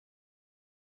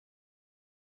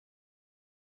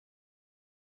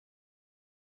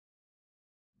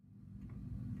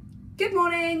Good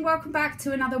morning, welcome back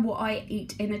to another What I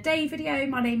Eat in a Day video.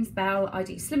 My name's Belle, I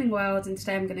do Slimming World, and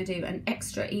today I'm going to do an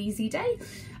extra easy day.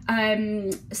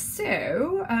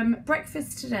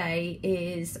 Breakfast today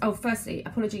is, firstly,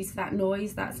 apologies for that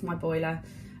noise, that's my boiler.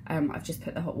 I've just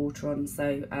put the hot water on,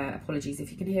 so apologies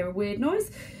if you can hear a weird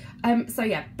noise.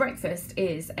 Breakfast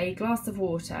is a glass of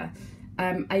water,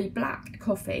 a black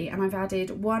coffee, and I've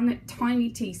added 1 tiny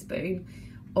teaspoon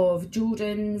of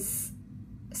Jordan's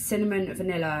cinnamon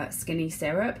vanilla skinny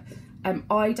syrup.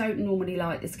 I don't normally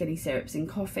like the skinny syrups in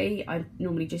coffee. I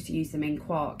normally just use them in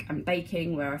quark and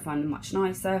baking, where I find them much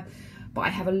nicer, but I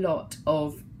have a lot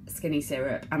of skinny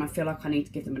syrup and I feel like I need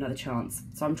to give them another chance,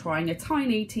 so I'm trying a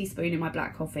tiny teaspoon in my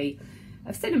black coffee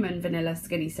of cinnamon vanilla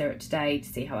skinny syrup today to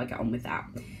see how I get on with that.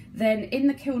 Then in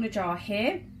the Kilner jar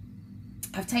here,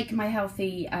 I've taken my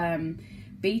healthy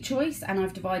B choice and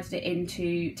I've divided it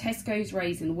into Tesco's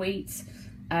raisin wheat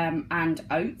and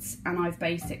oats, and I've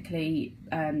basically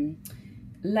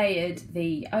layered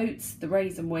the oats, the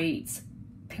raisin wheat,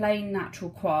 plain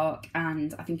natural quark,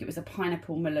 and I think it was a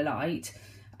pineapple Miller Lite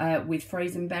with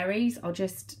frozen berries. I'll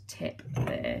just tip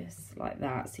this like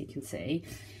that so you can see.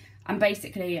 And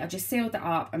basically I just sealed that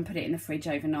up and put it in the fridge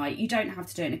overnight. You don't have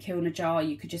to do it in a Kilner jar,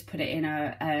 you could just put it in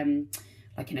a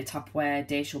like in a Tupperware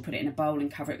dish, or put it in a bowl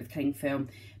and cover it with cling film.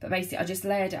 But basically I just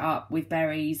layered it up with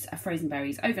berries, frozen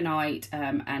berries overnight,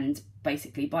 and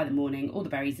basically by the morning all the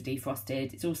berries are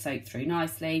defrosted, it's all soaked through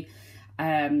nicely,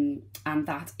 and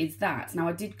that is that. Now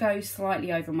I did go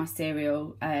slightly over my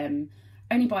cereal,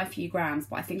 only by a few grams,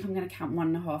 but I think I'm going to count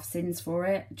 1.5 sins for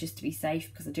it just to be safe,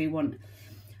 because I do want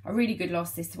a really good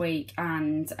loss this week,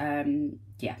 and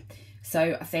yeah,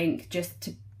 so I think just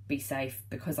to be safe,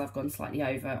 because I've gone slightly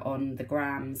over on the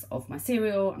grams of my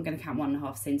cereal, I'm going to count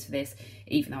 1.5 sins for this,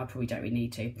 even though I probably don't really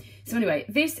need to. So anyway,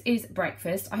 this is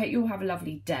breakfast. I hope you all have a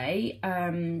lovely day.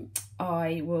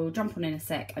 I will jump on in a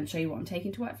sec and show you what I'm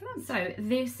taking to work for lunch. So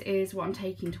this is what I'm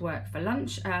taking to work for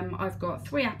lunch. I've got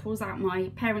 3 apples out my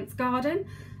parents' garden.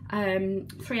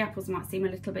 3 apples might seem a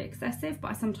little bit excessive,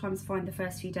 but I sometimes find the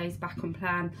first few days back on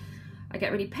plan I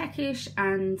get really peckish,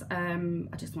 and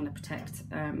I just want to protect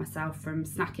myself from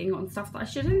snacking on stuff that I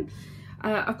shouldn't.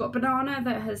 I've got banana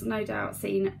that has no doubt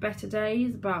seen better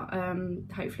days, but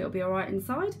hopefully it'll be all right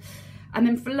inside. And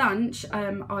then for lunch,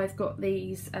 I've got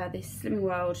these this Slimming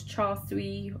World char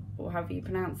siu, or however you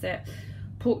pronounce it,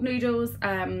 pork noodles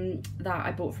that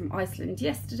I bought from Iceland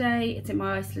yesterday. It's in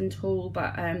my Iceland haul,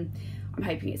 but I'm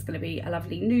hoping it's going to be a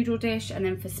lovely noodle dish. And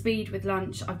then for speed with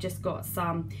lunch, I've just got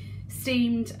some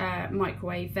steamed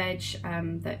microwave veg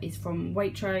that is from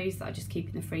Waitrose that I just keep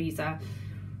in the freezer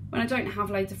when I don't have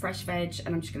loads of fresh veg,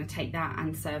 and I'm just going to take that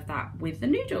and serve that with the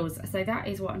noodles. So that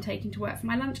is what I'm taking to work for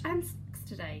my lunch and snacks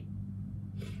today.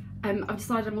 I've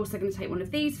decided I'm also going to take one of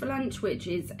these for lunch, which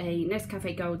is a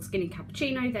Nescafe Gold Skinny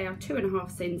Cappuccino. They are 2.5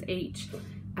 sins each.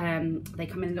 They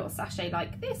come in a little sachet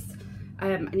like this,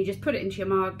 and you just put it into your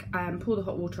mug, pour the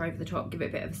hot water over the top, give it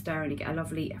a bit of a stir, and you get a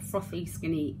lovely frothy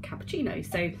skinny cappuccino.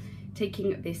 So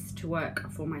taking this to work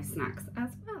for my snacks as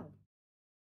well.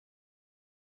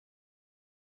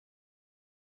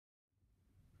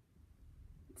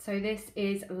 So this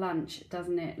is lunch.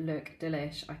 Doesn't it look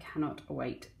delish? I cannot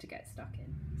wait to get stuck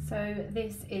in. So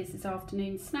this is this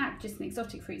afternoon's snack, just an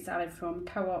exotic fruit salad from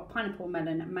Co-op, pineapple,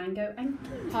 melon, mango and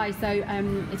kiwi. Hi, so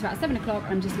it's about 7 o'clock.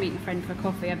 I'm just meeting a friend for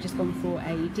coffee. I've just gone for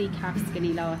a decaf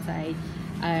skinny latte,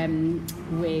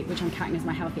 which I'm counting as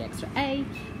my healthy extra A,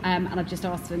 and I've just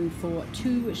asked them for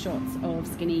 2 shots of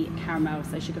skinny caramel,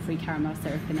 so sugar-free caramel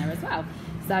syrup in there as well.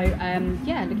 So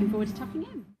yeah, looking forward to tucking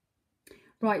in.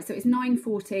 Right, so it's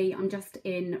 9:40, I'm just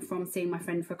in from seeing my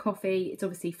friend for coffee. It's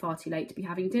obviously far too late to be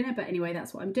having dinner, but anyway,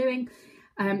 that's what I'm doing.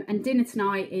 And dinner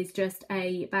tonight is just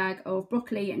a bag of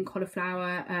broccoli and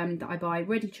cauliflower that I buy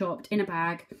ready chopped in a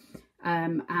bag,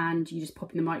 and you just pop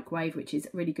in the microwave, which is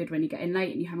really good when you get in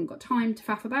late and you haven't got time to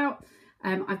faff about.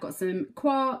 I've got some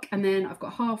quark, and then I've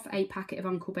got half a packet of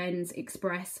Uncle Ben's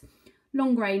Express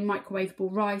long grain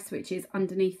microwavable rice, which is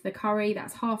underneath the curry,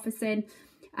 that's half a sin.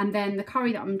 And then the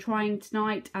curry that I'm trying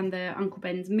tonight, and the Uncle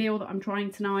Ben's meal that I'm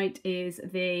trying tonight, is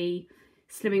the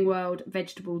Slimming World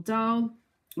vegetable dal,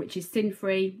 which is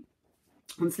sin-free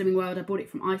on Slimming World. I bought it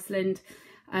from Iceland.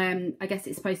 I guess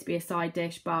it's supposed to be a side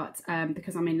dish, but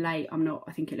because I'm in late, I'm not.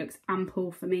 I think it looks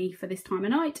ample for me for this time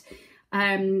of night.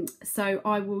 So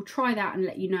I will try that and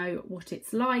let you know what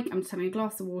it's like. I'm just having a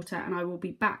glass of water, and I will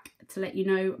be back to let you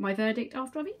know my verdict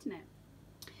after I've eaten it.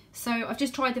 So I've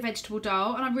just tried the vegetable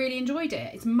dal and I really enjoyed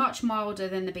it. It's much milder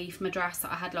than the beef madras that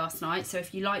I had last night. So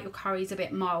if you like your curries a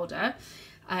bit milder,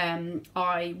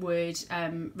 I would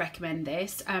recommend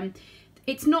this.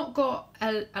 it's not got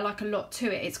like a lot to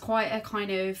it. It's quite a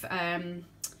kind of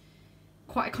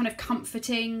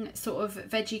comforting sort of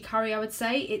veggie curry, I would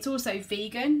say. It's also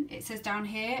vegan, it says down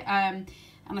here, and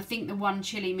I think the one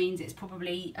chili means it's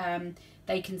probably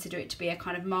they consider it to be a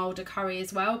kind of milder curry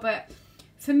as well. But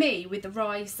for me, with the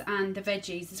rice and the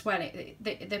veggies as well,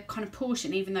 the kind of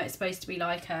portion, even though it's supposed to be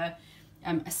like a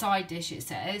side dish, it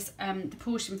says, the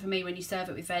portion for me when you serve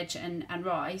it with veg and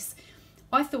rice,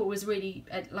 I thought was really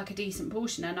like a decent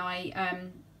portion, and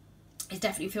it's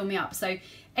definitely filled me up. So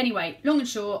anyway, long and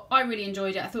short, I really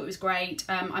enjoyed it. I thought it was great.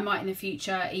 I might in the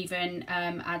future even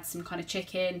add some kind of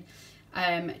chicken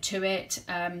to it,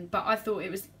 but I thought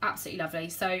it was absolutely lovely.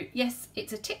 So yes,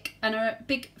 it's a tick and a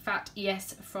big fat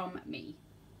yes from me.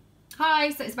 Hi,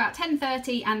 so it's about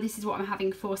 10:30 and this is what I'm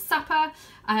having for supper.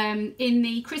 In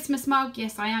the Christmas mug,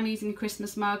 yes, I am using the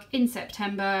Christmas mug in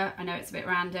September. I know it's a bit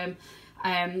random.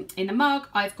 In the mug,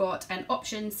 I've got an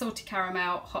option salted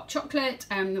caramel hot chocolate,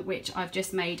 which I've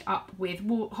just made up with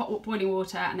hot boiling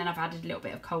water, and then I've added a little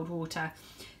bit of cold water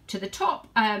to the top.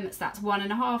 So that's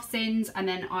 1.5 sins, and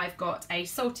then I've got a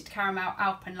salted caramel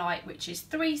Alpenlight, which is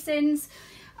 3 sins.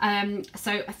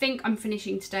 So I think I'm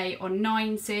finishing today on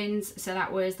 9 sins. So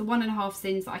that was the 1.5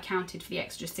 sins that I counted for the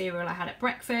extra cereal I had at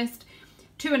breakfast,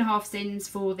 2.5 sins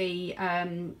for the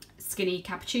skinny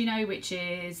cappuccino, which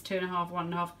is 2.5,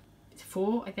 1.5,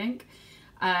 4, I think,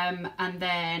 and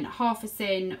then 1/2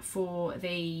 sin for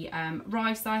the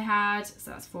rice I had,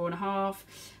 so that's 4.5,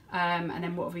 and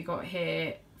then what have we got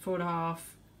here, 4.5,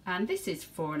 and this is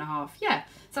 4.5. Yeah,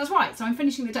 so that's right. So I'm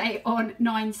finishing the day on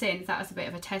 9 sins. That was a bit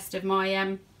of a test of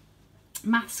my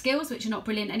math skills, which are not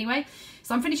brilliant anyway.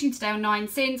 So I'm finishing today on 9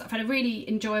 sins. I've had a really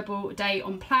enjoyable day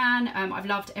on plan. I've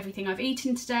loved everything I've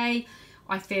eaten today.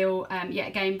 I feel, yet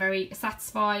again, very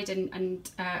satisfied and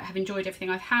have enjoyed everything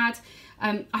I've had.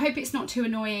 I hope it's not too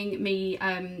annoying me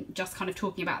just kind of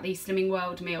talking about these Slimming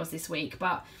World meals this week,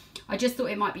 but I just thought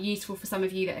it might be useful for some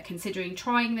of you that are considering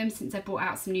trying them since they've brought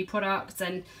out some new products,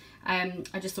 and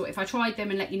I just thought if I tried them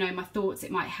and let you know my thoughts,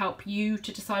 it might help you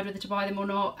to decide whether to buy them or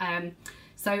not.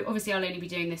 So obviously I'll only be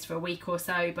doing this for a week or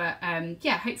so, but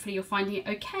yeah, hopefully you're finding it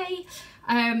okay.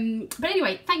 But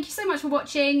anyway, thank you so much for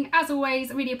watching. As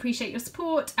always, I really appreciate your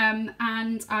support,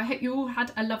 and I hope you all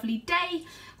had a lovely day,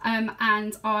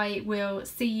 and I will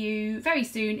see you very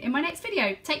soon in my next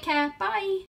video. Take care, bye.